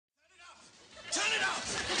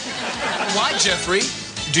Why, Jeffrey?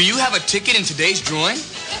 Do you have a ticket in today's drawing?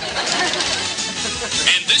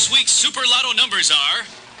 And this week's Super Lotto numbers are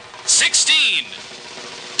 16,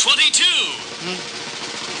 22,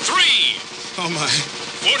 3, Oh, my.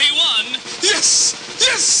 41, Yes!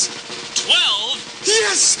 Yes! 12,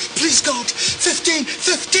 Yes! Please, God. 15,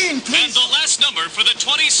 15, please. and the last number for the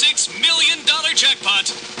 $26 million jackpot,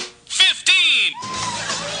 15.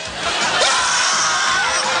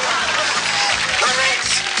 I'm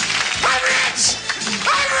rich! I'm rich!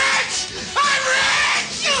 I'm rich! I'm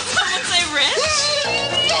rich! Did someone say rich?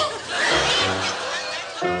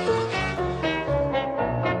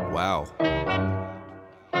 Wow.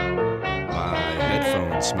 My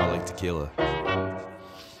headphones smell like tequila.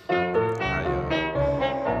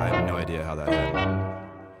 I have no idea how that happened.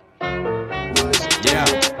 Yeah.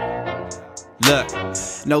 Look,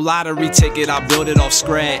 no lottery ticket, I built it off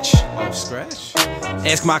scratch. Off scratch?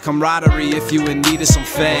 Ask my camaraderie if you in need of some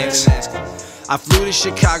facts. I flew to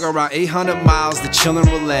Chicago around 800 miles to chill and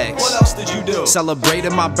relax. What else did you do?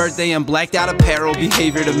 Celebrated my birthday in blacked out apparel,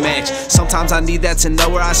 behavior to match. Sometimes I need that to know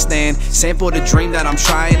where I stand. Sample the dream that I'm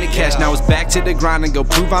trying to catch. Now it's back to the grind and go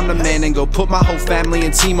prove I'm the man and go put my whole family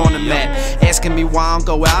and team on the map. Asking me why I don't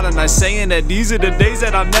go out and I saying that these are the days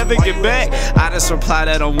that I'll never get back. I just reply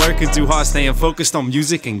that I'm working too hard, staying focused on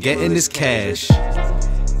music and getting this cash.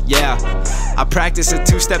 Yeah, I practice a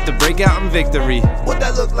two-step to break out in victory. What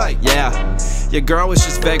that look like? Yeah, your girl was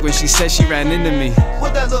just vague when she said she ran into me.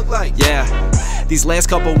 What that look like? Yeah, these last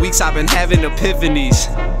couple weeks I've been having epiphanies.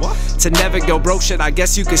 What? To never go broke shit, I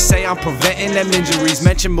guess you could say I'm preventing them injuries.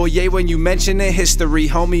 Mention Moyé when you mention the history.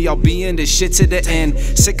 Homie, I'll be in this shit to the end.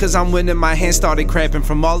 Sick cause I'm winning, my hands started cramping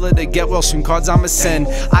from all of the get well soon cards I'ma send.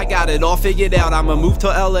 I got it all figured out, I'ma move to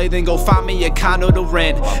LA, then go find me a condo to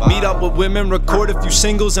rent. Meet up with women, record a few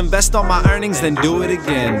singles, invest all my earnings, then do it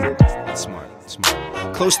again. That's smart,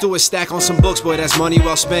 smart. Close to a stack on some books, boy, that's money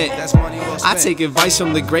well spent. That's money well spent. I take advice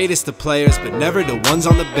from the greatest of players, but never the ones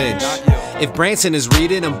on the bench. If Branson is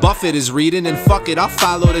reading and Buffett is reading, then fuck it, I'll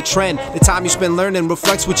follow the trend. The time you spend learning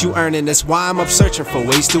reflects what you earning. That's why I'm up searching for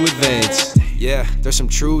ways to advance. Yeah, there's some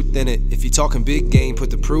truth in it. If you talking big game,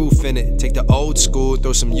 put the proof in it. Take the old school,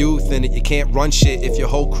 throw some youth in it. You can't run shit if your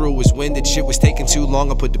whole crew was winded. Shit was taking too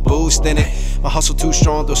long, I put the boost in it. My hustle too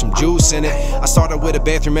strong, throw some juice in it. I started with a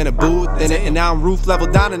bathroom and a booth in it, and now I'm roof level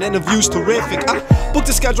down and interviews terrific. I booked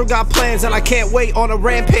the schedule, got plans, and I can't wait on a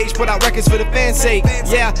rampage. Put out records for the fans' sake.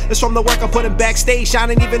 Yeah, it's from the work I'm putting backstage.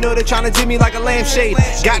 Shining even though they're trying to dim me like a lampshade.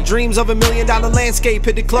 Got dreams of $1 million landscape.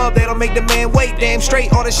 Hit the club, they don't make the man wait. Damn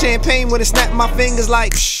straight, all the champagne when it's snapping my fingers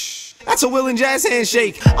like psh. That's a Will and Jazz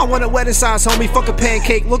handshake. I want a wedding size, homie, fuck a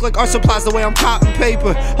pancake. Look like art supplies the way I'm cotton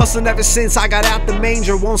paper. Hustling ever since I got out the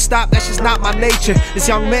manger. Won't stop, that's just not my nature. This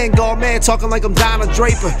young man gone mad, talking like I'm Donna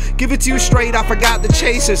Draper. Give it to you straight, I forgot the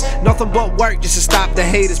chasers. Nothing but work just to stop the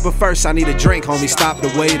haters. But first I need a drink, homie, stop the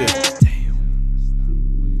waiter.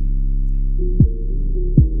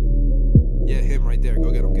 Yeah, him right there,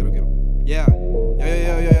 go get him, get him, get him. Yeah,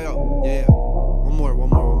 yeah. One more.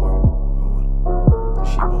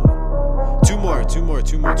 Two more.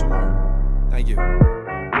 Thank you. Cool.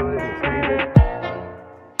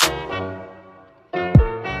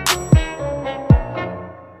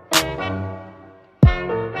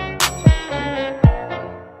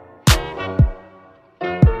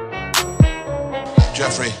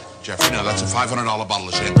 Jeffrey, now that's a $500 bottle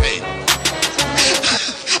of champagne.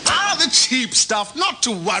 Ah, the cheap stuff. Not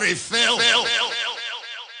to worry, Phil.